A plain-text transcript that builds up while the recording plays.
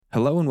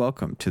Hello and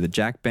welcome to the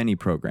Jack Benny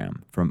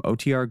program from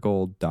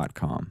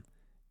OTRGold.com.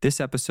 This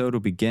episode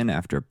will begin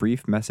after a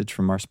brief message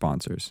from our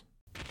sponsors.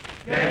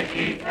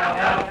 The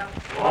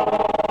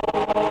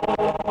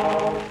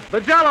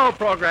Jell-O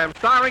program,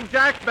 starring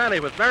Jack Benny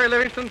with Mary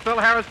Livingston, Phil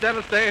Harris,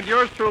 Dennis Day, and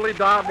yours truly,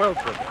 Don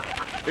Wilson.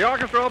 The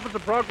orchestra opens the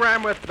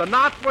program with The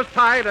Knot Was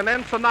Tied and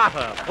then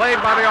Sonata,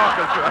 played by the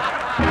orchestra.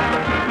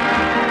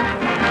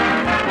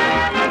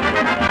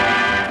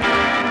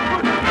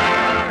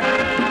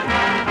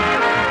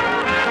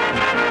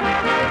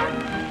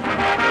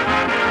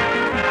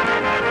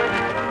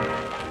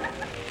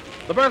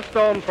 The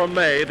birthstone from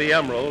May, the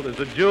emerald, is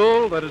a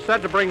jewel that is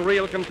said to bring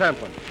real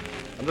contentment.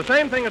 And the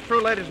same thing is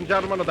true, ladies and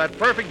gentlemen, of that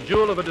perfect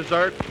jewel of a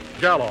dessert,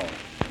 Jell-O.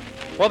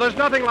 Well, there's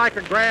nothing like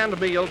a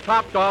grand meal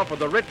topped off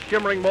with a rich,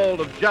 shimmering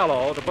mold of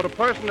Jell-O to put a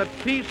person at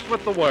peace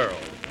with the world.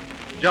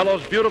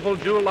 Jell-O's beautiful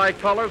jewel-like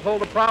colors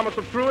hold a promise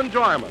of true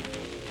enjoyment,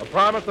 a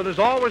promise that is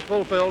always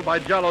fulfilled by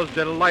Jell-O's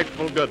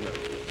delightful goodness.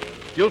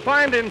 You'll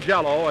find in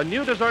Jell-O a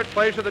new dessert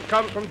pleasure that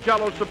comes from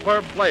Jell-O's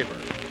superb flavor.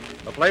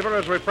 A flavor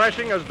as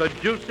refreshing as the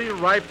juicy,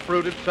 ripe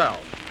fruit itself.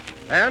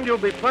 And you'll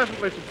be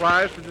pleasantly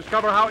surprised to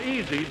discover how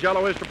easy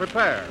Jell-O is to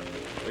prepare,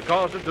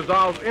 because it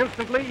dissolves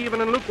instantly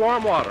even in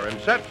lukewarm water and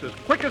sets as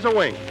quick as a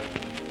wink.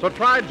 So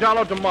try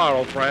Jell-O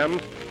tomorrow,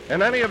 friends,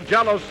 in any of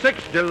Jell-O's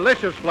 6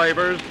 delicious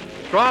flavors: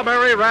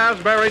 strawberry,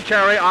 raspberry,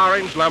 cherry,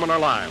 orange, lemon, or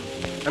lime.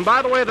 And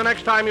by the way, the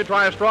next time you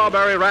try a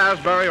strawberry,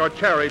 raspberry, or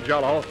cherry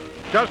Jell-O,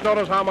 just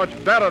notice how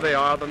much better they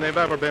are than they've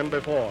ever been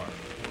before.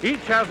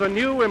 Each has a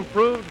new,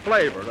 improved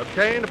flavor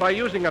obtained by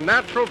using a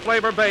natural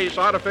flavor base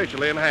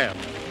artificially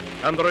enhanced.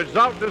 And the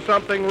result is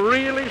something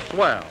really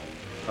swell.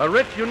 A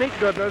rich, unique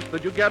goodness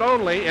that you get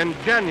only in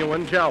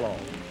genuine Jell-O.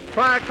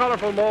 Try a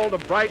colorful mold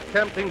of bright,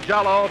 tempting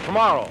Jell-O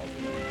tomorrow.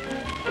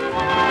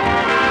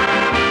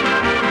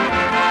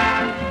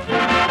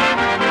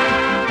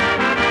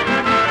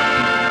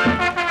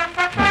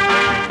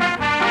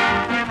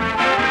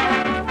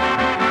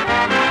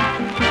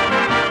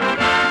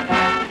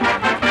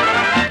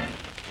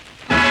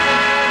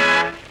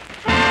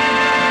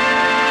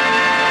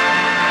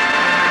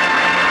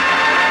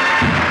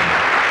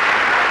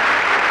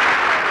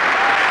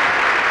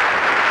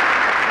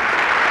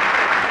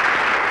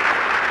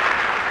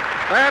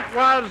 That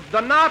was The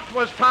Knot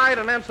Was Tied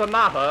and then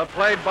Sonata,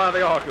 played by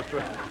the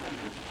orchestra.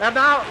 And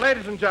now,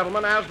 ladies and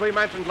gentlemen, as we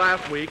mentioned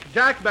last week,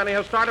 Jack Benny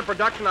has started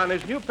production on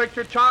his new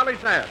picture,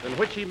 Charley's Aunt, in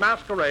which he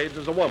masquerades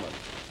as a woman.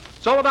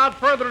 So without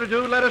further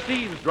ado, let us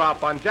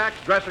eavesdrop on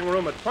Jack's dressing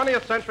room at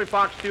 20th Century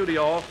Fox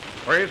Studio,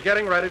 where he's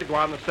getting ready to go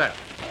on the set.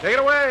 Take it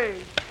away.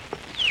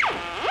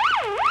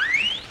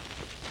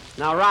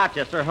 Now,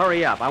 Rochester,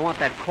 hurry up. I want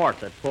that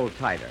corset pulled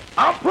tighter.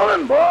 I'm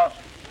pulling, boss.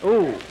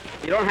 Ooh,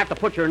 you don't have to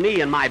put your knee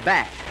in my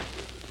back.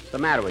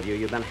 What's the matter with you?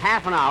 You've been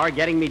half an hour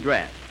getting me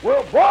dressed.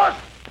 Well, boss,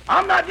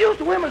 I'm not used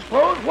to women's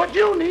clothes. What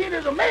you need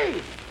is a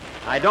maid.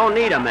 I don't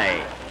need a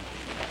maid.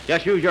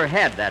 Just use your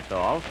head, that's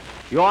all.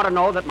 You ought to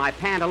know that my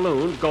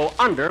pantaloons go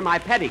under my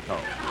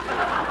petticoat.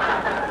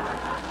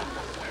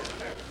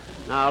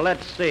 Now,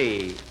 let's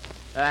see.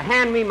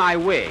 Hand me my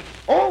wig.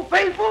 Old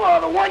Faithful or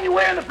the one you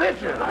wear in the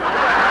picture?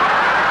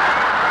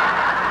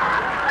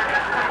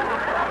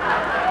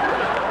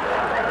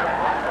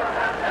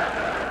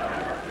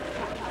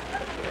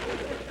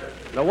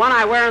 The one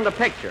I wear in the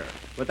picture,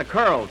 with the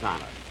curls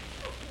on it.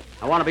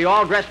 I want to be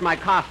all dressed in my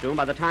costume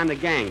by the time the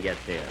gang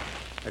gets here.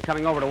 They're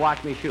coming over to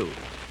watch me shoot.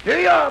 Here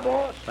you are,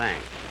 boss.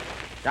 Thanks.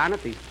 Darn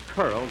it, these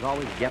curls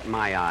always get in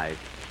my eyes.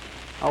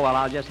 Oh, well,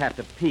 I'll just have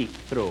to peek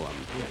through them.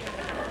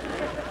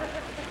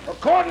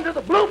 According to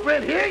the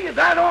blueprint here, you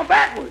got it on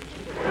backwards.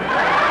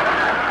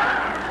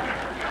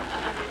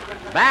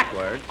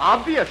 Backwards?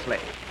 Obviously.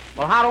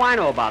 Well, how do I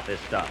know about this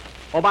stuff?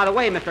 Oh, by the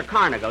way, Mr.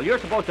 Carnagle, you're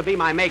supposed to be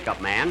my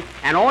makeup man,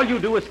 and all you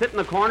do is sit in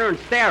the corner and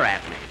stare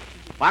at me.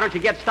 Why don't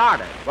you get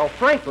started? Well,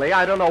 frankly,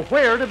 I don't know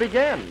where to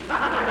begin.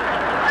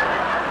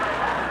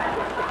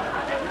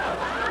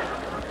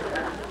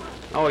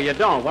 Oh, you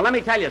don't? Well, let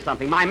me tell you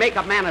something. My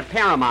makeup man at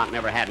Paramount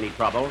never had any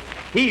trouble.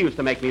 He used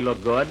to make me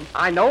look good.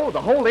 I know.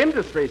 The whole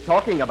industry's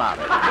talking about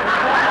it.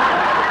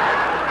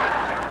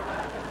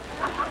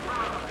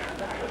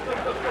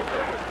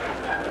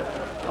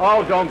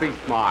 Oh, don't be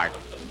smart.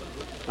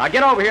 Now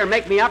get over here and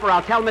make me up, or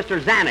I'll tell Mr.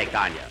 Zanuck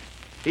on you.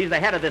 He's the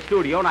head of the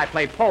studio, and I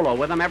play polo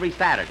with him every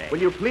Saturday. Will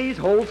you please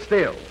hold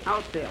still?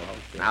 Hold still, hold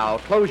still. Now,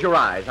 close your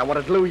eyes. I want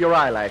to glue your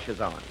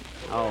eyelashes on.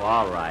 Oh,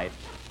 all right.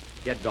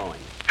 Get going.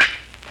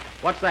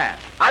 What's that?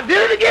 I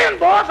did it again,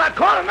 boss. I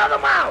caught another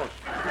mouse.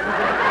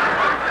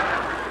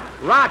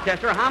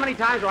 Rochester, how many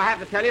times do I have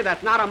to tell you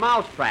that's not a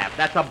mousetrap?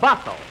 That's a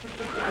bustle.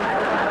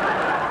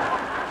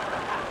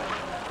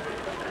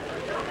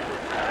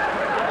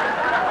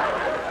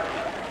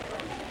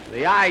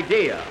 The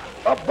idea.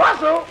 A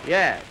bustle?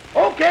 Yes.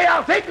 Okay,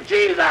 I'll take the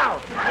cheese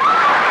out.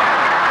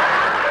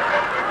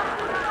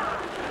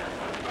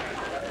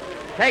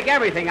 Take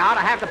everything out.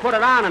 I have to put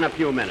it on in a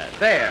few minutes.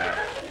 There,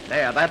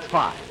 that's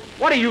fine.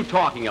 What are you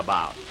talking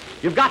about?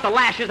 You've got the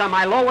lashes on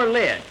my lower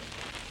lid.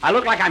 I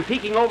look like I'm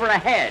peeking over a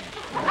hedge.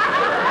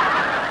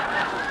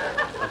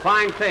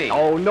 fine thing.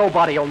 Oh,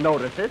 nobody'll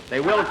notice it. They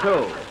will,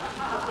 too.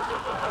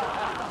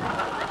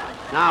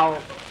 Now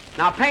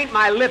paint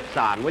my lips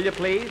on, will you,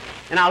 please?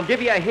 And I'll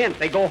give you a hint.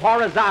 They go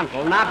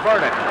horizontal, not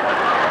vertical.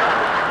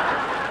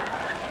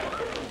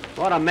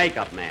 What a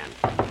makeup man.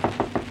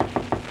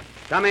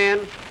 Come in.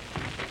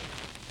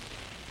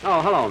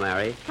 Oh, hello,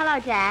 Mary. Hello,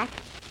 Jack.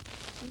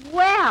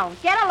 Well,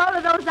 get a load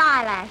of those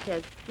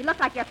eyelashes. You look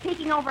like you're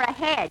peeking over a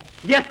hedge.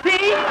 You see? You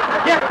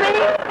see?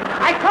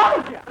 I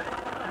told you.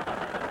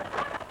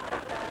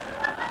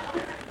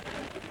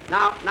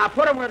 Now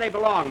put them where they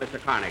belong, Mr.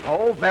 Carnegie.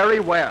 Oh, very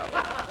well.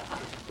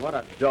 What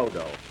a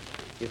dodo.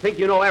 You think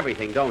you know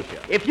everything, don't you?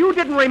 If you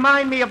didn't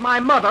remind me of my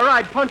mother,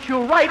 I'd punch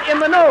you right in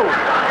the nose.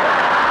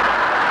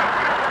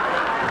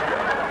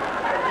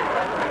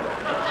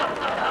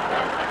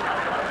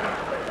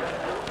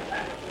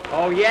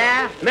 Oh,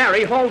 yeah?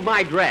 Mary, hold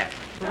my dress.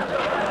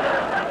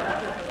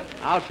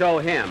 I'll show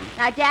him.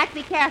 Now, Jack,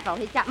 be careful.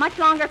 He's got much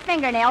longer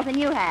fingernails than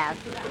you have.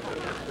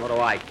 What do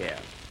I care?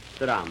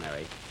 Sit down,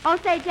 Mary. Oh,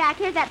 say, Jack,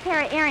 here's that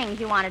pair of earrings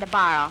you wanted to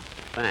borrow.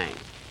 Thanks.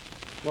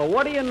 Well,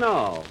 what do you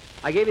know?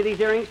 I gave you these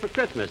earrings for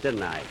Christmas,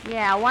 didn't I?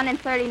 Yeah, one in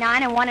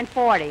 39 and one in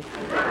 40.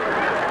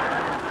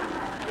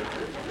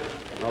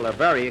 Well, they're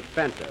very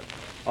expensive.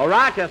 Oh,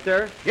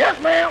 Rochester. Yes,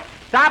 ma'am.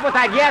 Stop with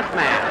that yes,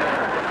 man.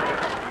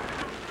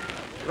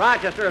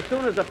 Rochester, as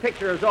soon as the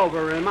picture is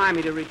over, remind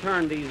me to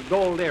return these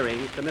gold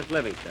earrings to Miss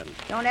Livingston.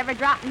 Don't ever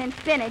drop them in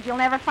spinach. You'll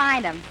never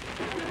find them.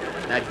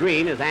 That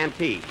green is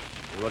antique.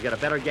 And we'll get a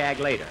better gag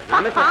later.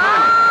 Now, Mr.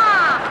 Carnegie.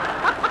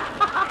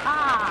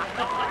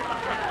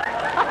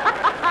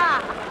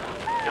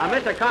 Now,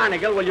 Mr.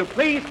 Carnegie, will you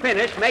please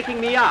finish making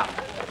me up?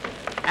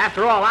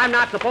 After all, I'm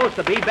not supposed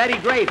to be Betty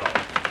Grable.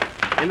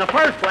 In the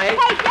first place...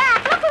 Hey,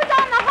 Jack, look who's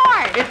on the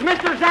horse. It's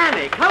Mr.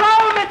 Zanuck.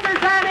 Hello, Mr.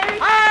 Zanuck.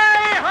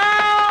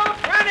 Hi-ho,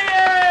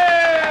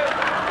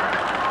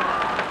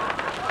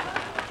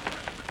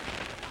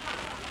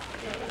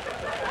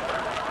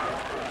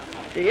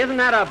 Gee, isn't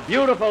that a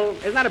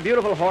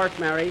beautiful horse,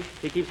 Mary?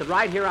 He keeps it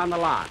right here on the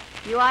lot.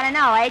 You ought to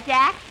know, eh,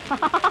 Jack?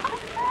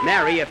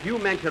 Mary, if you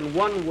mention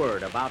one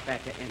word about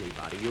that to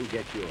anybody, you'll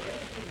get yours.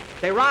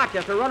 Say,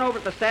 Rochester, run over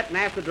to the set and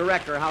ask the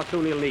director how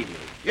soon he'll need me.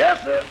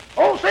 Yes, sir.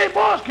 Oh, say,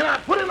 boss, can I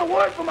put in a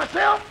word for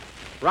myself?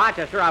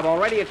 Rochester, I've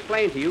already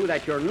explained to you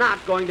that you're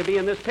not going to be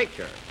in this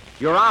picture.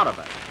 You're out of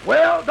it.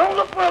 Well, don't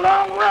look for a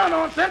long run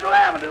on Central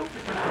Avenue.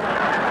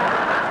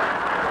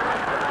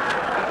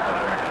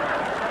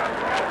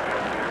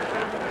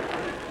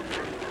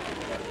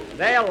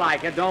 They'll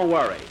like it, don't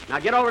worry. Now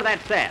get over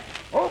that set.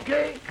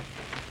 Okay.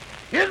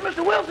 Here's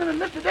Mr. Wilson and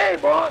Mr. Day,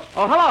 boss.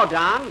 Oh, hello,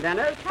 Don,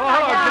 Dennis. Oh, hello,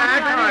 John.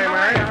 Jack. How Hi, are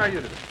Mary. you? How are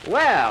you today?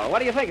 Well, what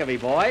do you think of me,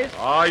 boys?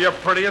 Oh, you're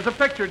pretty as a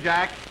picture,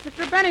 Jack.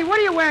 Mr. Benny, what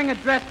are you wearing a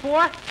dress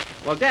for?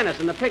 Well, Dennis,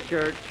 in the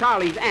picture,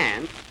 Charlie's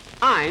aunt,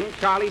 I'm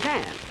Charlie's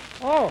aunt.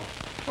 Oh,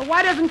 well,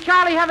 why doesn't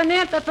Charlie have an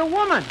aunt that's a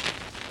woman?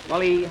 Well,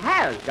 he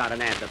has got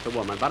an aunt that's a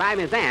woman, but I'm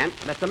his aunt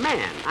that's a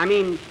man. I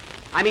mean,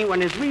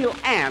 when his real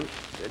aunt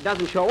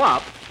doesn't show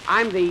up,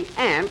 I'm the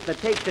aunt that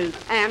takes his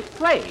aunt's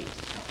place.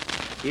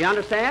 Do you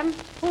understand?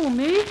 Who,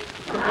 me?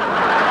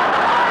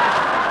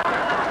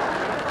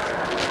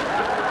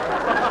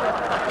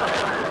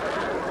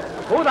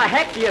 Who the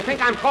heck do you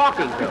think I'm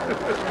talking to?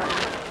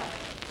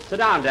 Sit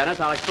down, Dennis.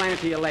 I'll explain it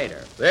to you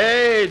later.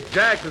 Hey,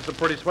 Jack, this is a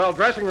pretty swell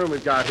dressing room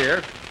we've got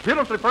here.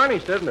 Beautifully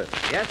furnished, isn't it?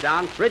 Yes,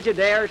 Don.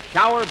 Frigidaire,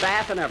 shower,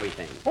 bath, and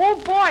everything. Oh,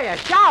 boy, a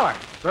shower.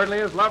 Certainly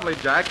is lovely,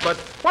 Jack, but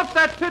what's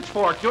that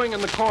pitchfork doing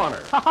in the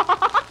corner?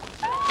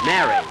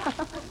 Mary.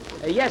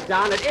 Yes,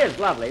 Don, it is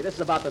lovely. This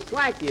is about the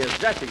swankiest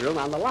dressing room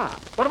on the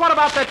lot. But what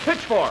about that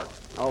pitchfork?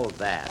 Oh,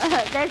 that.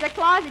 There's a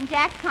clause in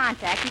Jack's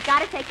contract. You've got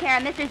to take care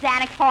of Mr.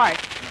 Zanuck's horse.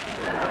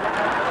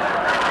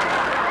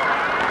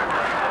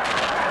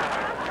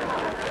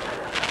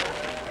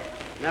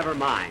 Never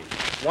mind.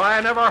 Why,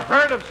 I never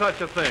heard of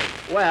such a thing.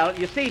 Well,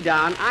 you see,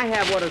 Don, I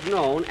have what is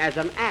known as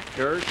an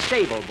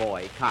actor-stable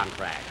boy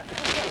contract.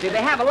 See,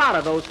 they have a lot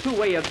of those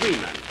two-way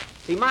agreements.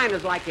 See, mine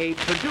is like a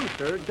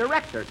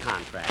producer-director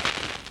contract.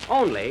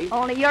 Only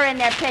you're in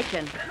there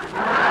pitching.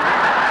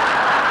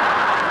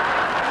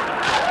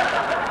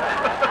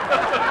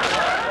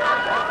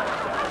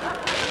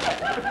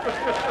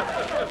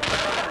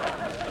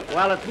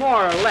 well, it's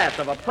more or less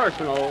of a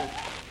personal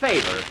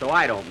favor, so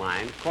I don't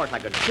mind. Of course, I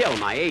could kill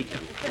my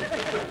agent.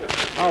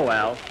 Oh,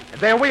 well.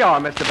 There we are,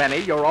 Mr. Benny.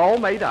 You're all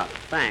made up.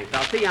 Thanks.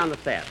 I'll see you on the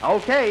set.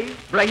 Okay,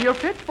 bring your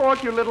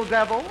pitchfork, you little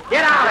devil.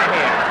 Get out of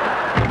here!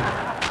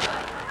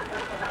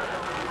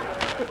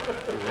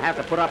 I have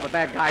to put up with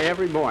that guy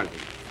every morning.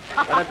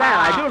 But at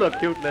that, I do look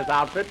cute in this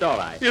outfit, don't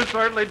I? You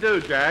certainly do,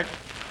 Jack.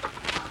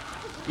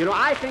 You know,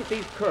 I think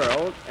these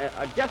curls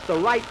are just the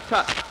right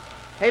touch.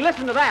 Hey,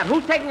 listen to that.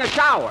 Who's taking a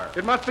shower?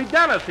 It must be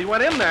Dennis. He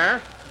went in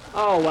there.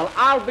 Oh, well,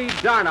 I'll be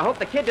darned. I hope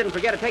the kid didn't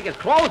forget to take his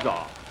clothes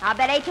off. I'll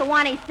bet 8 to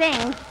 1 he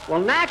sings.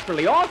 Well,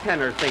 naturally, all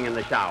tenors sing in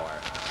the shower.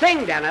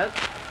 Sing, Dennis.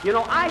 You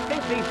know, I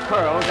think these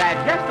curls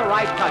add just the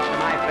right touch to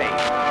my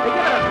face. They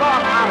give it a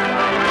soft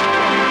outline.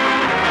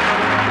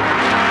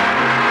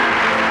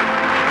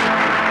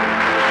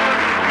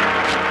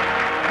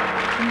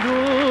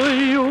 Do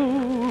you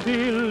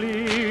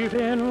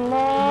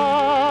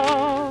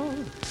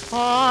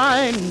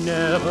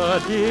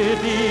never did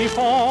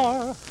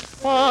before,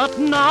 but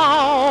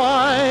now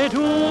I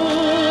do.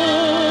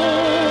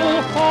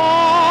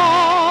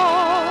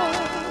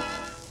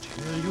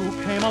 Till you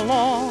came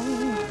along,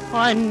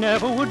 I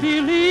never would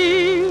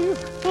believe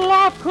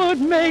love could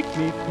make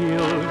me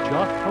feel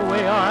just the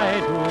way I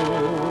do.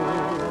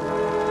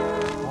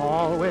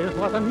 Always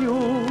was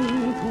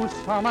immune to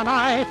summer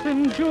nights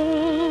in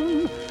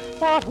June,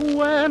 but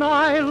when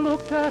I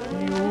looked at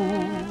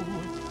you,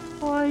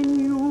 I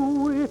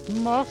knew it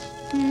must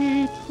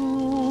be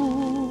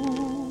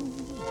true.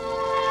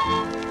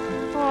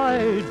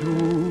 I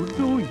do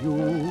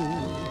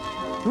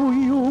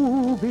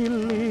you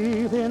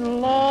believe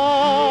in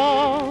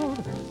love?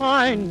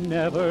 I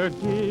never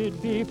did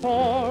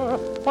before,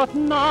 but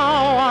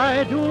now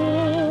I do.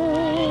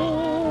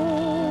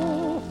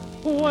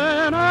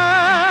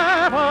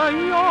 Whenever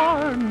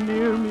you're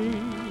near me,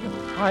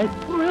 I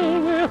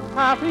thrill with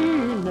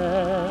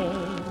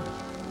happiness.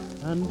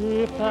 And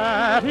if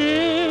that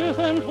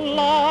isn't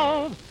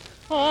love,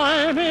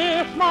 I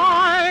miss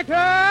my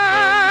guess.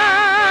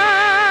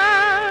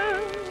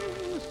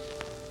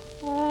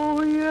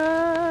 Oh,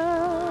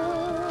 yes,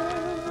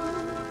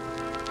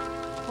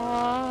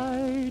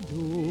 I do.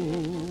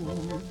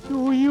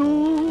 Do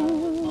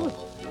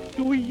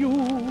you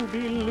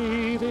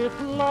believe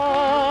it's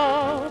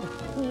love?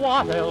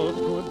 What else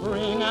could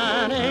bring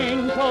an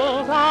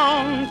angel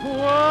down to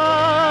earth?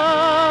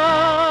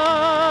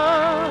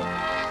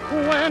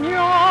 When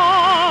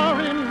you're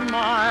in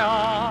my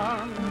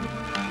arms,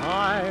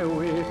 I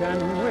weaken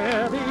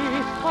with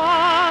each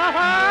heart.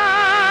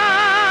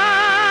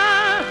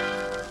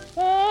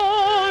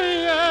 Oh,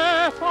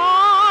 yes,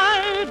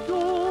 I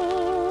do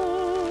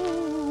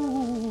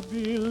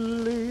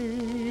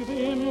believe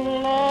in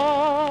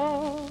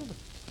love.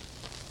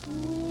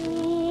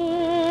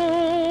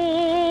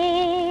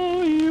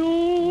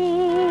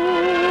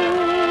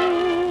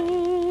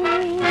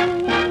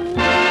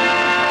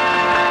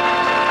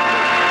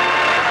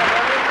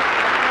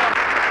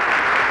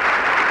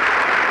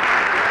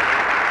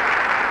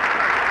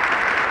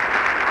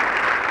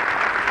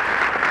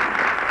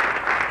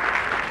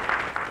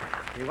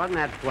 Wasn't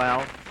that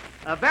swell?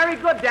 Very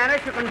good,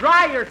 Dennis. You can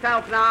dry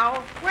yourself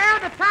now. Where are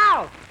the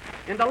towels?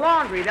 In the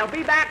laundry. They'll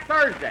be back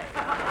Thursday.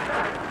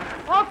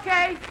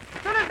 Okay.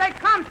 As soon as they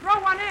come, throw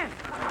one in.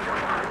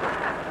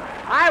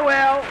 I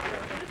will.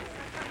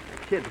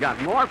 Kid's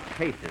got more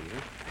patience.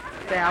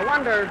 Say, I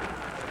wonder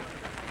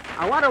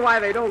why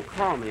they don't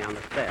call me on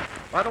the set.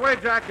 By the way,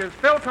 Jack, is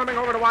Phil coming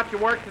over to watch you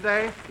work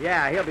today?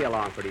 Yeah, he'll be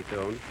along pretty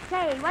soon.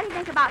 Say, what do you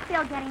think about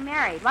Phil getting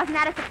married? Wasn't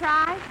that a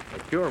surprise?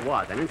 It sure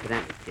was. And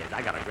incidentally, kids,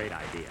 I got a great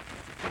idea.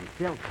 When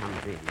Phil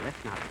comes in,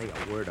 let's not say a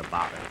word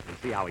about it and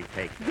see how he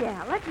takes it.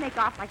 Yeah, let's make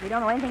off like we don't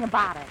know anything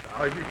about it.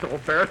 Oh, he'd be so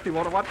embarrassed he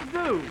won't know what to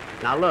do.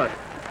 Now, look.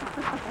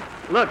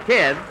 Look,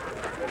 kids.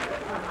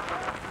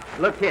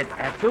 Look, kids,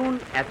 as soon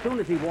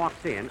as he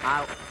walks in,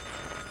 That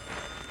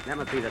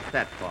must be the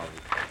set calling.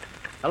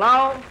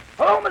 Hello?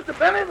 Hello, Mr.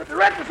 Benny. The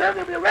director says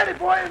he'll be ready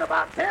for you in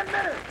about 10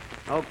 minutes.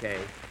 Okay.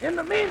 In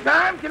the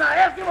meantime, can I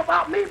ask him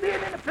about me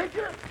being in the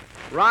picture?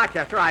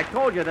 Rochester, I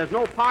told you there's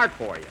no part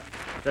for you.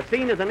 The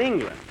scene is in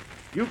England.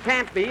 You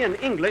can't be an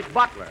English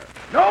butler.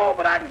 No,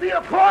 but I can be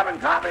a Corbin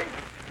copy.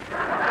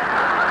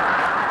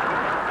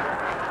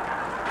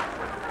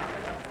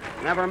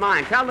 Never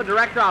mind. Tell the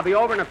director I'll be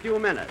over in a few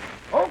minutes.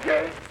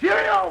 Okay.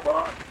 Cheerio,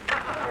 boss.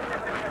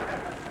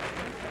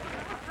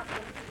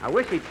 I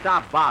wish he'd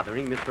stop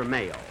bothering Mr.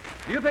 Mayo.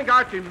 Do you think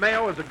Archie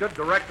Mayo is a good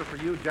director for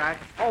you, Jack?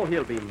 Oh,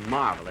 he'll be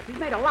marvelous. He's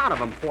made a lot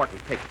of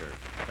important pictures.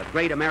 The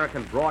Great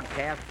American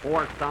Broadcast,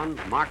 Four Sons,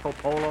 Marco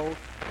Polo,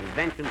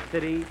 Convention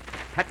City,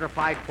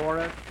 Petrified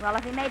Forest. Well,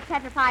 if he made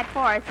Petrified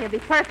Forest, he'll be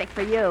perfect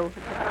for you.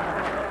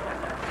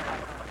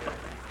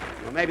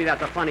 Well, maybe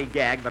that's a funny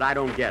gag, but I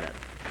don't get it.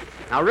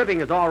 Now,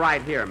 ribbing is all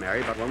right here,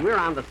 Mary, but when we're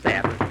on the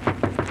set...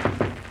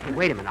 Hey,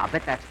 wait a minute. I'll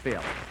bet that's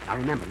Phil. Now,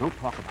 remember, don't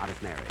talk about his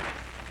marriage.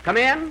 Come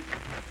in.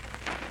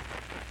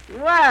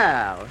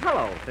 Well,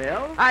 hello,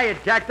 Phil. Hiya,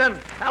 Jackson.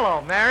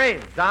 Hello, Mary.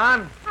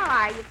 Don.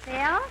 How are you,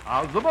 Phil?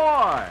 How's the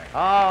boy?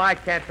 Oh, I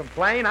can't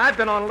complain. I've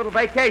been on a little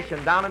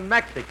vacation down in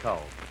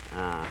Mexico.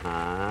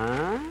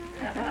 Uh-huh.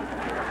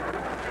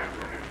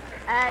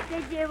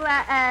 Did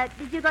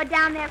you go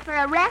down there for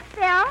a rest,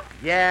 Phil?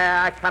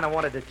 Yeah, I kind of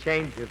wanted a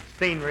change of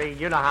scenery.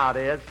 You know how it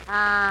is.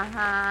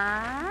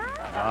 Uh-huh.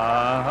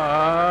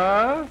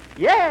 Uh-huh.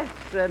 Yes,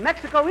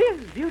 Mexico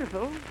is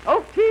beautiful.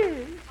 Oh,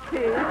 tis.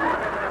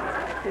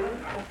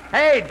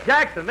 Hey,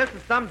 Jackson, this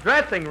is some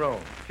dressing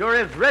room. Sure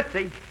is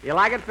ritzy. You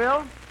like it,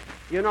 Phil?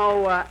 You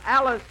know,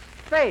 Alice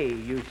Faye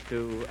used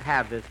to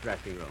have this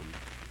dressing room.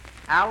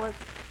 Alice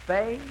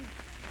Faye?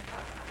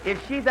 Is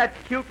she that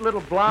cute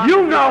little blonde?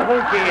 You know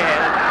who she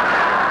is.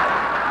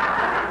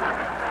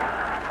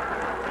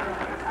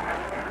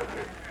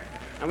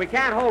 And we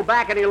can't hold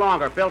back any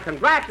longer, Phil.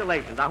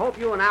 Congratulations. I hope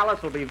you and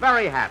Alice will be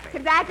very happy.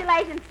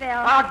 Congratulations, Phil.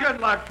 Oh, good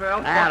luck,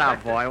 Phil.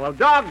 Atta-boy. Well,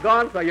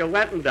 doggone, so you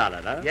went and done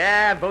it, huh?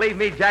 Yeah, believe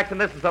me, Jackson,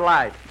 this is a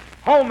life.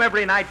 Home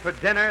every night for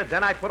dinner,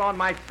 then I put on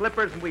my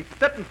slippers and we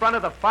sit in front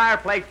of the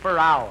fireplace for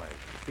hours.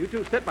 You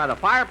two sit by the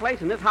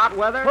fireplace in this hot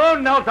weather?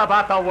 Who knows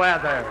about the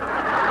weather?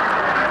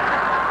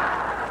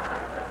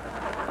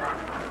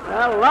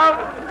 Well,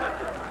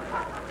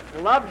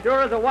 love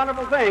sure is a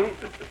wonderful thing.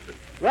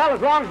 Well,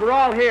 as long as we're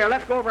all here,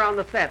 let's go over on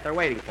the set. They're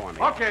waiting for me.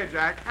 Okay,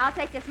 Jack. I'll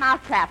take this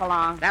mousetrap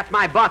along. That's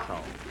my bustle.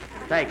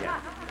 Take it.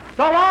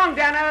 So long,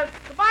 Dennis.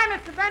 Goodbye,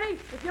 Mr. Benny.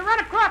 If you run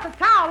across a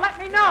towel, let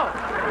me know.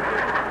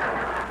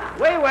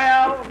 We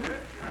will.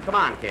 Come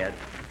on, kids.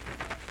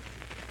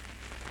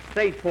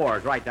 Stage 4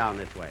 is right down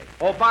this way.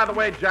 Oh, by the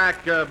way,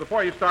 Jack,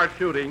 before you start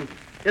shooting,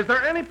 is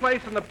there any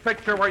place in the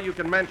picture where you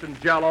can mention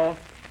Jell-O?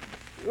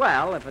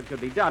 Well, if it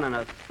could be done in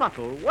a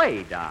subtle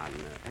way, Don.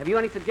 Have you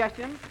any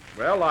suggestions?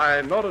 Well,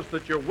 I noticed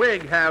that your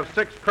wig has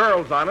 6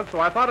 curls on it, so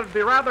I thought it'd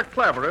be rather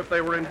clever if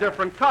they were in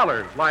different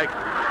colors, like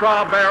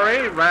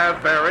strawberry,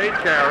 raspberry,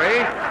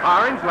 cherry,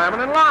 orange, lemon,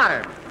 and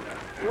lime.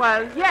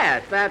 Well,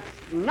 yes, that's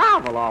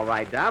novel, all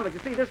right, Don, but you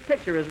see, this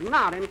picture is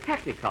not in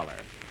Technicolor,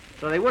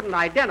 so they wouldn't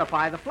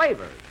identify the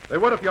flavors. They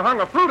would if you hung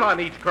a fruit on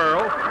each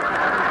curl.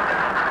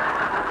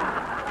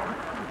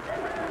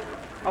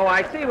 Oh,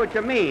 I see what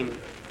you mean.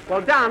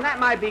 Well, Don, that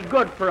might be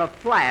good for a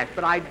flash,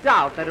 but I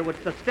doubt that it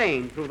would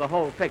sustain through the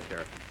whole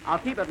picture. I'll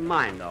keep it in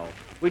mind, though.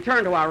 We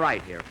turn to our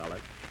right here,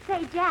 fellas.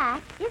 Say,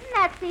 Jack, isn't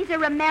that Cesar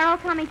Romero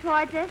coming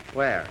towards us?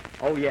 Where?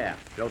 Oh, yeah.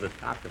 Show this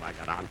costume I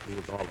got on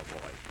fools all the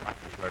boys. Watch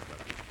me flirt with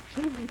them.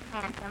 He's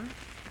handsome.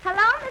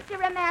 Hello, Mr.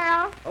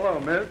 Romero. Hello,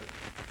 miss.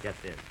 Get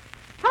this.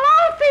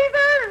 Hello,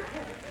 Caesar.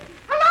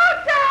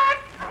 Hello, Jack.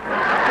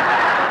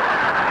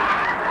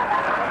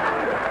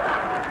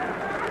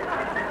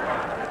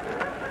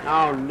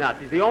 Oh, nuts.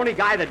 He's the only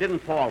guy that didn't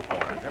fall for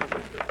it.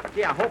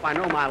 Gee, I hope I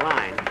know my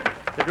line.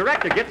 The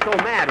director gets so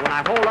mad when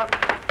I hold up.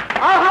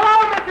 Oh,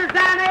 hello, Mr.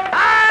 Zanny!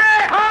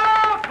 Hey, ho,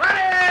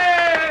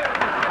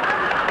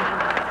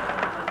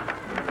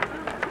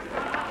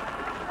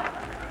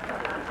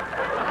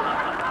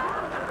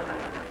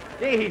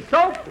 Freddie! Gee, he's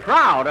so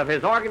proud of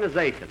his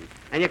organization.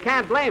 And you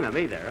can't blame him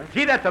either.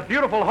 Gee, that's a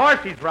beautiful horse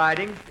he's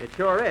riding. It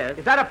sure is.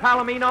 Is that a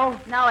Palomino?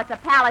 No, it's a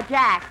pal of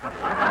Jack.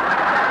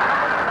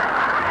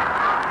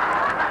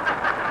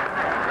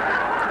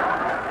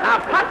 Now,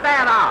 cut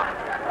that out.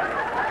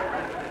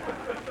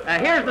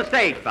 Here's the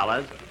stage,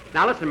 fellas.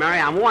 Now, listen, Mary,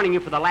 I'm warning you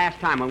for the last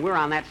time. When we're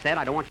on that set,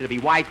 I don't want you to be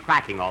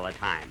wisecracking all the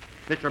time.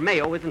 Mr.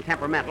 Mayo isn't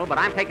temperamental, but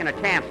I'm taking a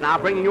chance now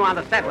bringing you on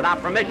the set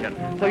without permission.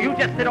 So you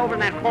just sit over in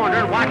that corner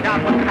and watch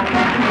out what's going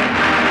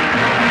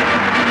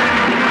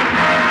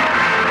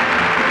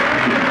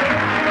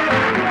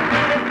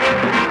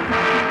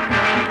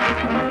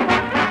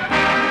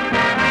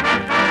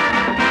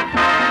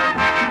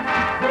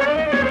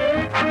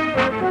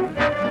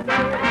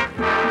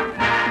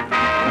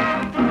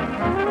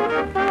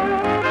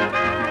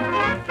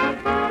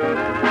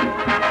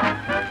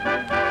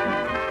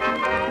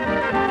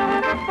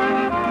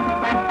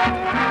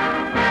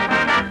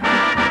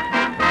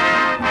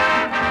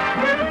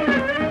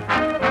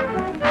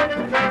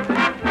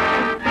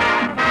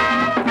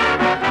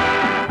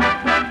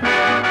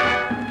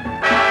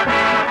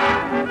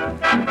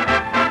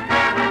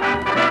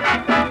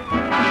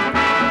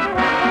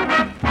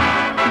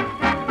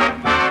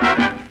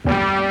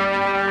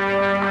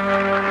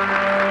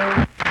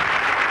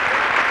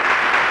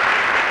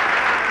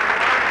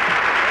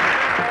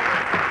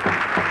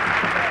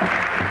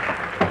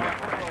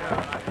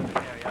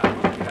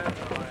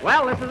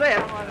Well, this is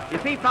it. You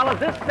see, fellas,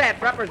 this set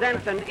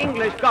represents an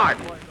English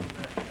garden.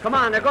 Come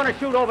on, they're going to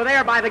shoot over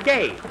there by the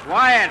gate.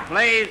 Quiet,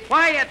 please.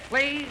 Quiet,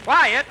 please.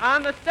 Quiet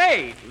on the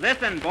stage.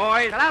 Listen,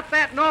 boys. Cut out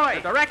that noise.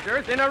 The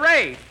director's in a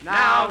rage.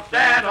 Now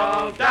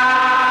settle down.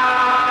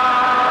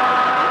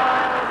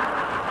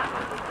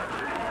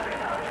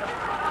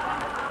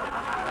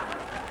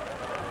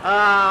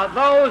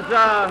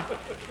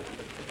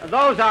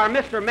 Those are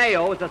Mr.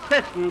 Mayo's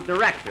assistant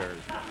directors.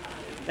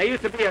 They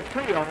used to be a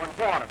trio in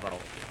vaudeville.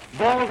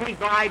 Baldy,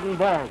 Glide, and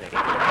Baldy.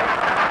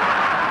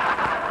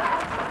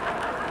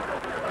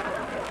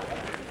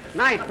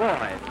 Nice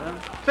boys, huh?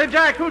 Say,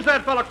 Jack, who's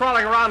that fella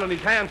crawling around on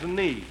his hands and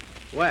knees?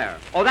 Where?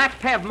 Oh, that's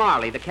Pev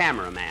Marley, the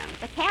cameraman.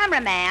 The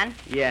cameraman?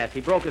 Yes, he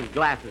broke his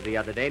glasses the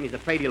other day, and he's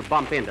afraid he'll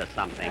bump into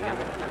something.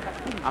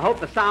 I hope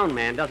the sound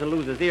man doesn't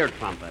lose his ear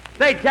trumpet.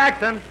 Say,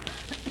 Jackson,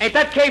 ain't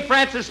that Kay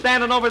Francis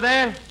standing over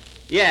there?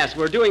 Yes,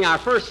 we're doing our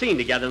first scene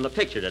together in the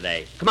picture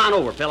today. Come on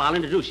over, Phil. I'll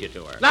introduce you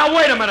to her. Now,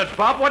 wait a minute,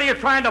 Bub. What are you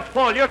trying to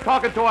pull? You're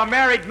talking to a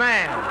married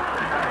man.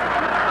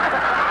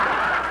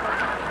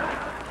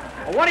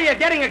 Well, what are you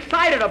getting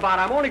excited about?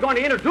 I'm only going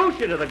to introduce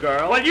you to the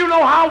girl. Well, you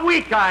know how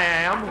weak I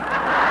am.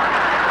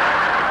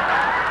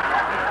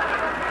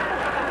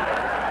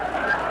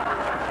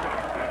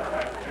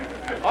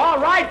 All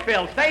right,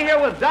 Phil. Stay here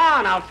with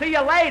Don. I'll see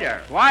you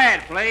later.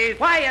 Quiet, please.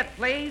 Quiet,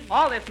 please.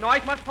 All this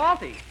noise must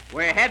faulty.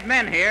 We're head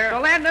men here.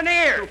 So lend an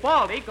ear. To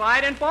Baldy,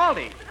 Glide, and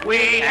Baldy.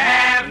 We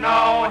have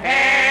no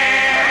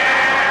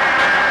hair.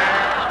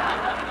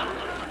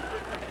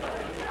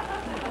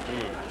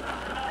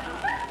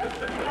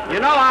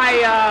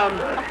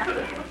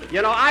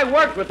 I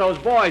worked with those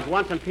boys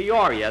once in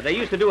Peoria. They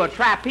used to do a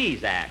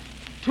trapeze act.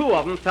 2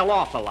 of them fell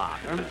off a lot.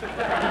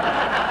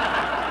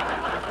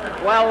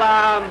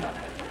 Well,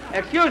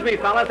 excuse me,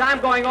 fellas. I'm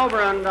going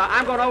over and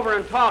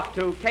talk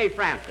to Kay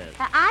Francis.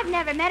 I've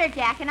never met her,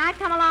 Jack. Can I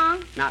come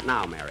along? Not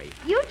now, Mary.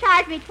 You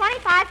charged me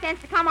 25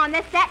 cents to come on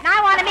this set, and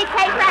I want to meet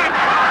Kay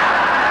Francis.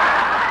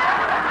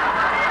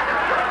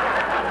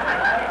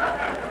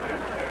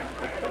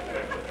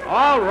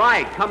 All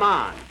right, come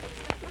on.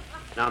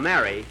 Now,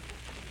 Mary,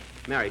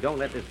 don't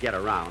let this get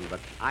around,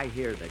 but I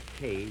hear that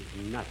Kay's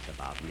nuts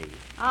about me.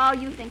 Oh,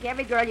 you think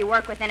every girl you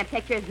work with in a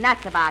picture is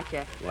nuts about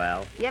you.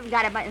 Well? You haven't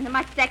got as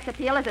much sex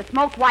appeal as a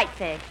smoked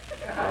whitefish.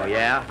 Oh,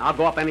 yeah? I'll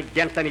go up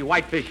against any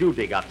whitefish you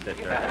dig up,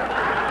 sister.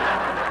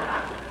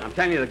 I'm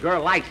telling you, the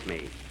girl likes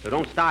me, so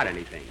don't start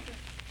anything.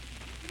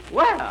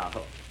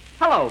 Well,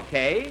 hello,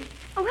 Kay.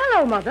 Oh,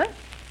 hello, Mother.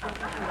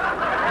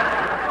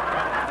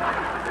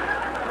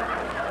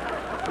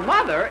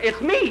 Mother,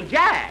 it's me,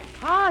 Jack.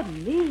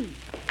 Pardon me.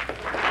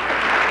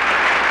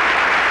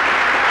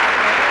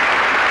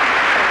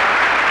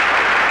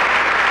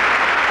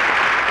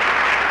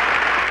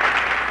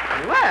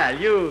 Well,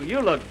 you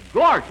look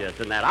gorgeous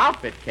in that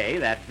outfit, Kay.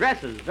 That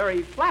dress is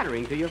very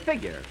flattering to your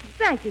figure.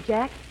 Thank you,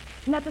 Jack.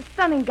 And that's a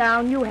stunning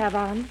gown you have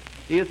on.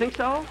 Do you think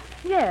so?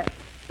 Yes,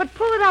 but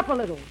pull it up a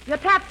little. Your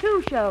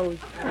tattoo shows.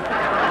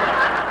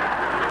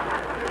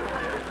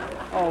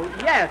 Oh,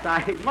 yes,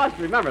 I must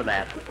remember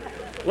that.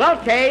 Well,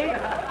 Kay.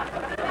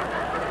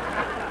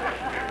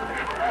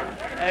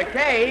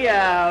 Kay,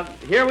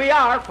 here we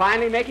are,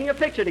 finally making a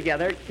picture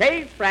together.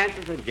 Kay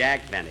Francis and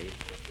Jack Benny.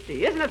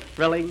 Gee, isn't it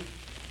thrilling?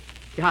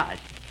 Gosh,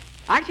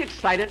 aren't you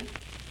excited?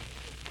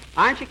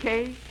 Aren't you,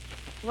 Kay?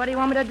 What do you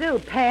want me to do,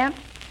 pants?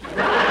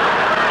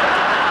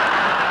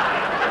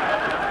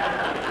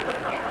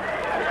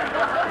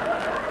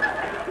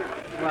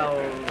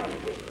 Well,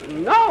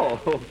 no.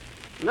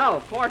 No,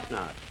 of course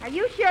not. Are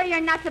you sure you're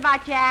nuts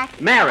about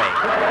Jack? Mary.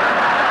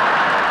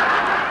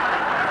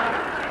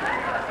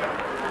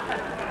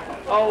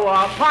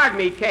 Pardon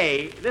me,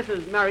 Kay. This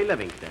is Mary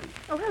Livingston.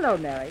 Oh, hello,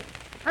 Mary.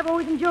 I've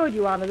always enjoyed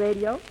you on the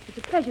radio. It's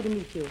a pleasure to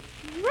meet you.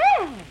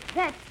 Well,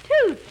 that's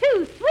too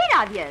sweet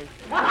of you.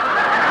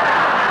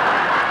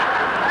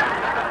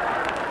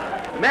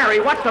 Mary,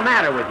 what's the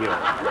matter with you?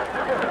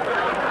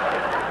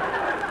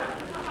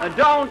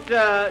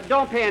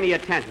 Don't pay any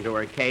attention to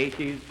her, Kay.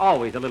 She's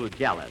always a little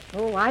jealous.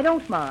 Oh, I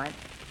don't mind.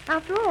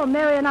 After all,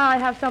 Mary and I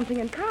have something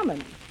in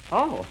common.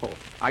 Oh,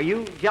 are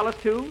you jealous,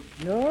 too?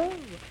 No,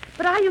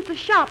 but I used to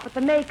shop at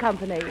the May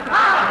Company.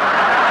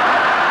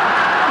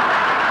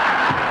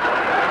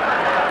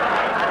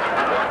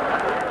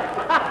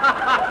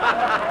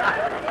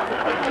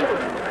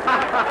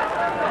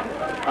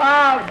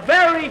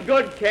 Very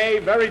good, Kay.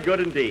 Very good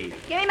indeed.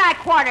 Give me my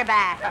quarter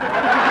back.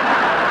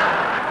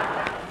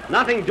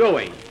 Nothing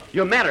doing.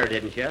 You met her,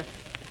 didn't you?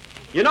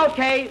 You know,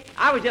 Kay,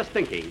 I was just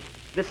thinking.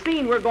 The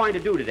scene we're going to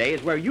do today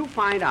is where you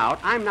find out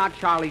I'm not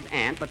Charlie's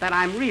aunt, but that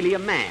I'm really a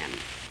man.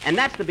 And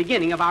that's the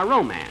beginning of our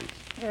romance.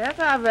 Yes,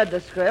 I've read the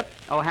script.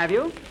 Oh, have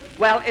you?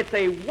 Well, it's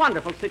a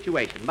wonderful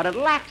situation, but it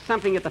lacks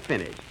something at the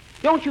finish.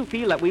 Don't you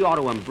feel that we ought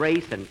to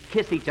embrace and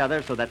kiss each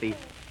other so that the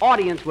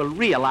audience will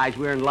realize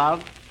we're in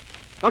love?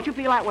 Don't you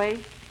feel that way?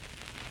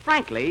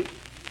 Frankly,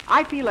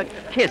 I feel a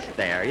kiss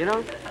there, you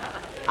know?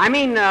 I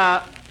mean,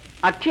 a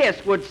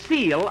kiss would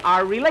seal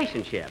our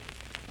relationship.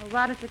 Well,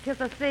 why don't you kiss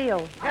a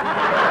seal?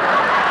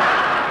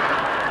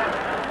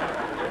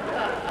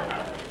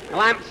 Well,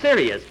 I'm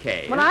serious,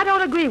 Kay. Well, I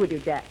don't agree with you,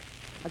 Jack.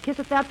 A kiss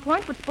at that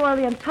point would spoil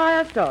the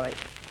entire story.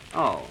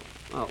 Oh,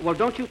 well,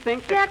 don't you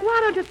think that... Jack, why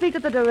don't you speak to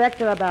the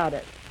director about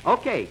it?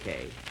 Okay,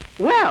 Kay.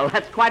 Well,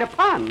 that's quite a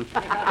pun.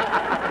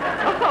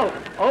 Oh,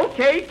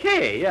 okay,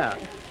 Kay, yeah.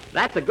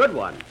 That's a good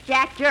one.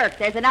 Jack jerk,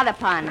 there's another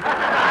pun.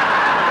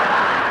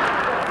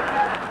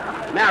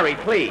 Mary,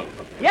 please.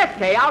 Yes,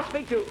 Kay, I'll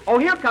speak to... Oh,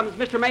 here comes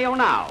Mr. Mayo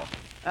now.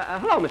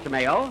 Hello, Mr.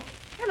 Mayo.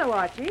 Hello,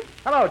 Archie.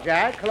 Hello,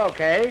 Jack. Hello,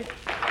 Kay.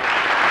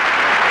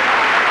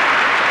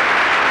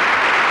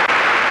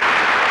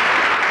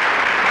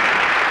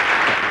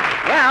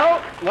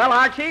 Well,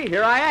 Archie,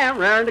 here I am,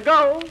 raring to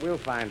go. We'll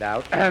find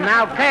out.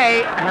 Now,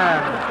 Kay...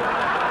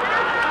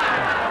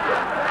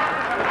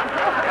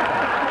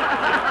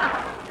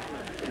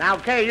 Now,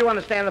 Kay, you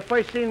understand the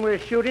first scene we're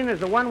shooting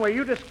is the one where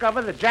you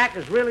discover that Jack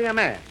is really a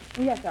man.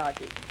 Yes,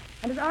 Archie.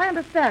 And as I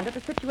understand it,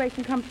 the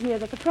situation comes to me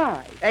as a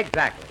surprise.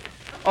 Exactly.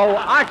 Oh,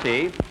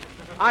 Archie,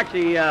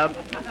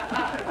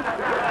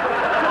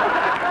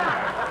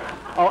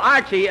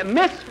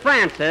 Miss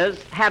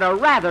Francis had a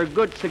rather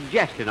good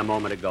suggestion a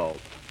moment ago.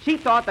 She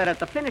thought that at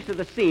the finish of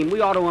the scene, we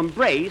ought to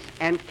embrace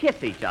and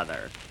kiss each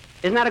other.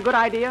 Isn't that a good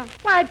idea?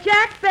 Why,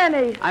 Jack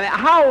Benny. I mean,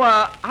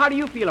 how do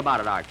you feel about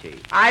it, Archie?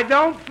 I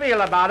don't feel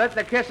about it.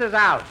 The kiss is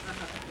out.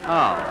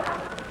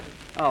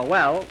 Oh,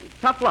 well,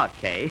 tough luck,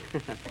 Kay.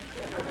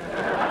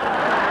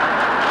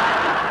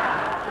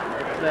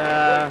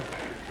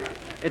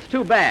 It's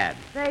too bad.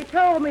 They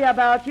told me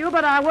about you,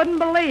 but I wouldn't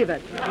believe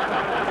it.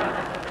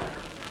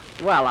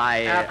 Well,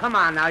 Now, come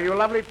on now, you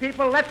lovely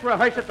people. Let's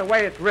rehearse it the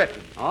way it's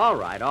written. All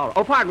right. Oh,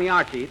 pardon me,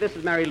 Archie. This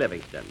is Mary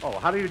Livingston. Oh,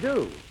 how do you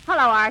do?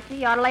 Hello, Archie.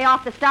 You ought to lay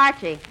off the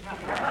starchy.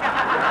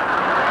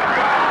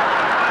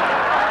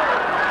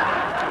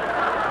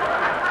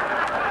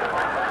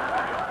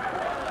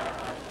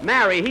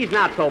 Mary, he's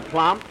not so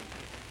plump.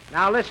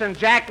 Now listen,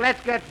 Jack,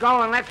 let's get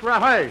going. Let's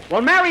rehearse.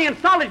 Well, Mary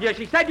insulted you.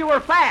 She said you were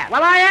fat.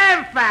 Well, I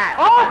am fat.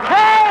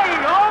 Okay.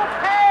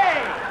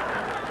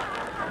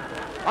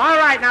 All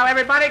right, now,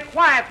 everybody,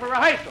 quiet for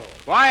rehearsal.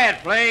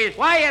 Quiet, please.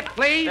 Quiet,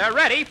 please. They're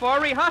ready for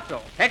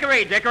rehearsal.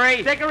 Hickory,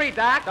 dickory. Dickory,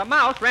 Doc. The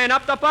mouse ran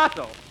up the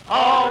bustle.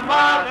 Oh,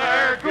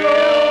 Mother Goose!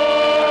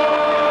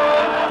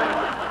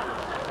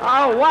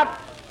 Oh,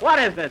 what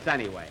is this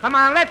anyway? Come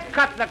on, let's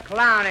cut the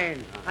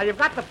clowning. Now, you've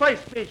got the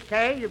first speech,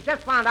 Kay. You've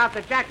just found out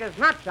that Jack is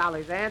not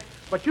Charlie's aunt,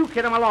 but you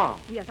kid him along.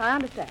 Yes, I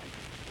understand.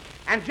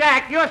 And,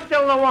 Jack, you're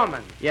still the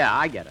woman. Yeah,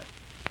 I get it.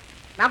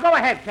 Now, go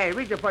ahead, Kay.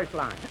 Read your first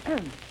line.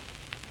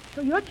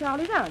 So you're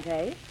Charlie's aunt,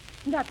 eh?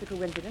 That's a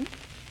coincidence.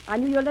 I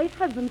knew your late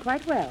husband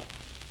quite well.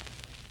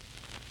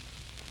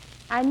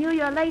 I knew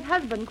your late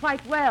husband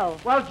quite well.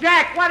 Well,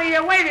 Jack, what are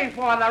you waiting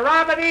for, the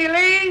Robert E.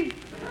 Lee?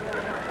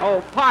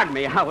 Oh, pardon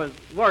me. I was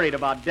worried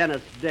about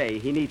Dennis Day.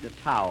 He needs a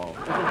towel.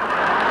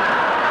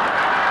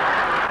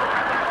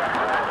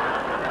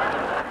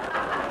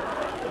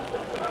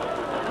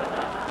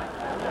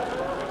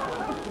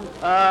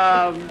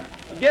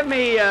 Give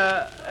me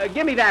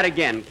that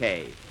again,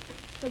 Kay.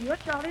 So you're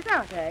Charlie's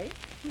aunt, eh?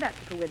 That's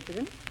a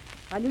coincidence.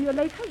 I knew your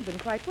late husband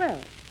quite well.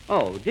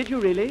 Oh, did you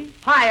really?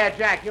 Hiya,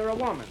 Jack. You're a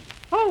woman.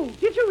 Oh,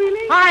 did you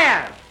really?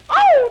 Hiya.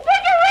 Oh,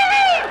 did you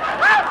really?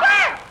 How's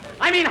that?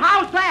 I mean,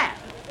 how's that?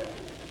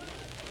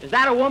 Is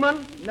that a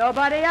woman?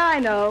 Nobody I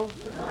know.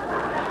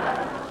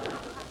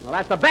 Well,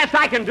 that's the best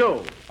I can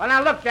do. Well,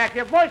 now, look, Jack,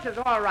 your voice is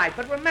all right,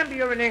 but remember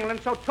you're in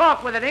England, so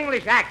talk with an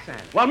English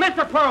accent. Well,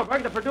 Mr.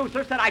 Pearlberg, the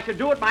producer, said I should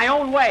do it my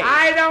own way.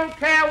 I don't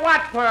care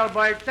what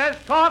Pearlberg says.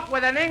 Talk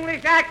with an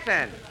English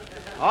accent.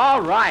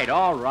 All right,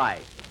 all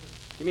right.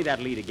 Give me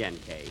that lead again,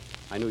 Kay.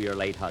 I knew your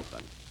late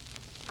husband.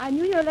 I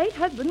knew your late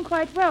husband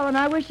quite well, and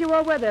I wish you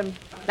were with him.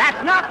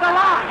 That's not the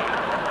line.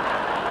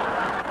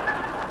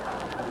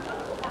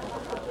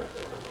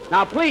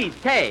 Now, please,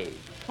 Kay.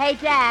 Hey,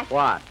 Jack.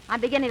 What?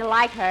 I'm beginning to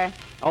like her.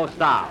 Oh,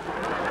 stop.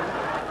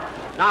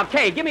 Now,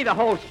 Kay, give me the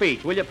whole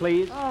speech, will you,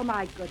 please? Oh,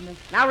 my goodness.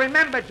 Now,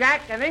 remember,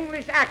 Jack, an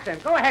English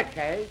accent. Go ahead,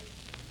 Kay.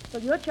 So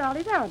you're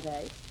Charlie's aunt,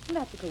 eh?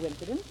 That's a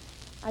coincidence.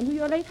 I knew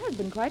your late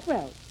husband quite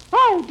well.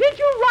 Oh, did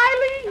you,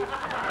 Riley?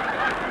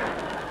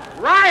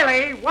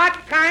 Riley, what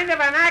kind of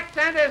an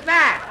accent is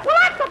that? Well,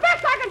 that's the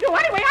best I can do.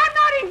 Anyway, I'm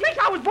not English.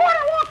 I was born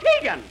in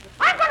Waukegan.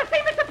 I'm going to see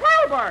Mr.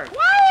 Pearlberg.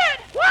 Quiet!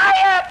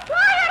 Quiet!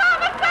 Quiet on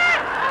the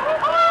set!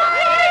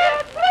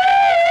 Quiet,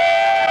 please!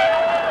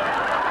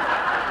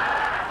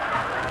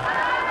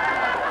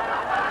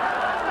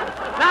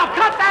 Now,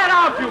 cut that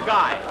out, you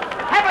guys.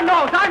 Heaven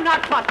knows I'm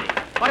not fussy.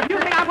 But if you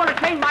think I'm going to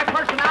change my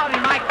personality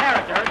and my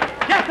character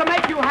just to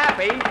make you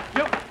happy,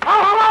 you...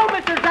 Oh, hello,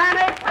 Mr.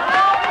 Zanuck.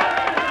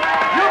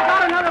 You've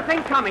got another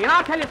thing coming, and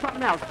I'll tell you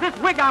something else. This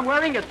wig I'm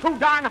wearing is too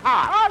darn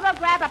hot. Oh, go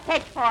grab a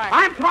pitchfork.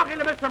 I'm talking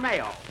to Mr.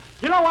 Mayo.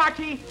 You know,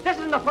 Archie, this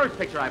isn't the first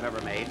picture I've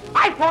ever made.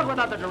 I fought with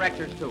other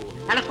directors, too.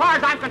 And as far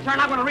as I'm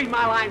concerned, I'm going to read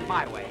my lines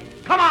my way.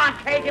 Come on,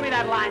 Kay, give me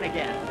that line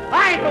again.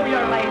 I know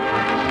you're late.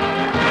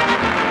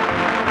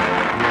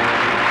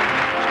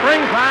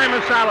 Springtime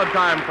is salad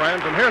time,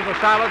 friends, and here's a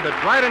salad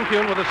that's right in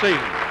tune with the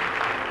season.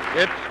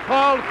 It's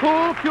called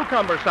Cool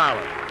Cucumber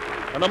Salad.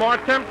 And a more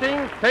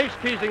tempting,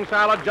 taste-teasing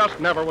salad just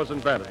never was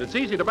invented. It's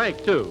easy to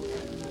make, too.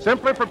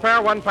 Simply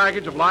prepare 1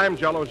 package of lime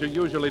jello as you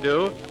usually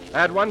do.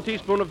 Add 1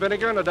 teaspoon of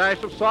vinegar and a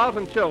dash of salt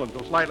and chill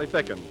until slightly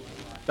thickened.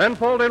 Then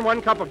fold in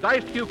 1 cup of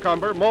diced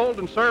cucumber, mold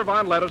and serve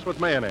on lettuce with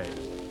mayonnaise.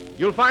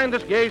 You'll find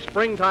this gay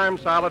springtime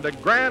salad a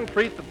grand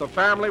treat that the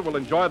family will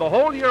enjoy the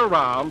whole year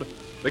round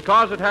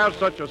because it has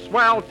such a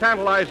swell,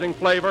 tantalizing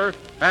flavor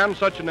and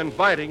such an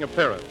inviting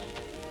appearance.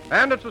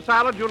 And it's a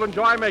salad you'll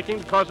enjoy making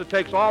because it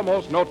takes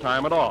almost no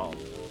time at all.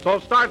 So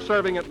start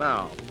serving it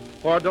now.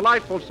 For a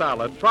delightful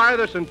salad, try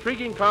this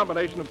intriguing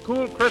combination of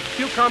cool, crisp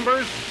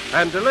cucumbers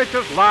and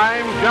delicious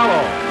lime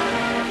jello.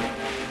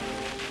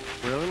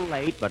 We're a little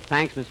late, but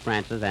thanks, Miss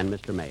Francis and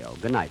Mr. Mayo.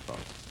 Good night,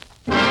 folks.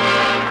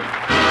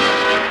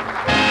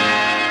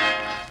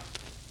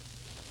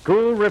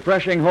 Cool,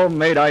 refreshing,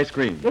 homemade ice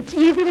cream. It's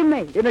easy to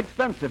make.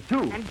 Inexpensive,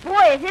 too. And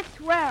boy, is it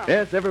swell.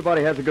 Yes,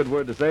 everybody has a good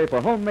word to say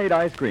for homemade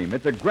ice cream.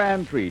 It's a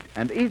grand treat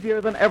and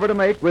easier than ever to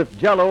make with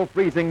Jell-O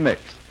freezing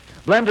mix.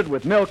 Blended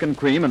with milk and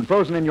cream and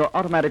frozen in your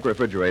automatic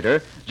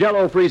refrigerator,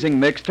 Jell-O freezing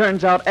mix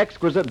turns out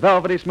exquisite,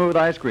 velvety, smooth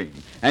ice cream.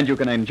 And you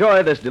can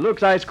enjoy this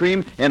deluxe ice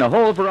cream in a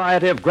whole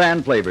variety of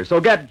grand flavors. So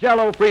get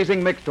Jell-O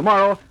freezing mix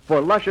tomorrow for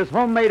luscious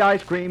homemade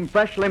ice cream,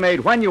 freshly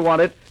made when you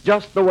want it,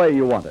 just the way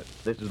you want it.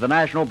 This is the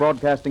National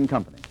Broadcasting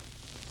Company.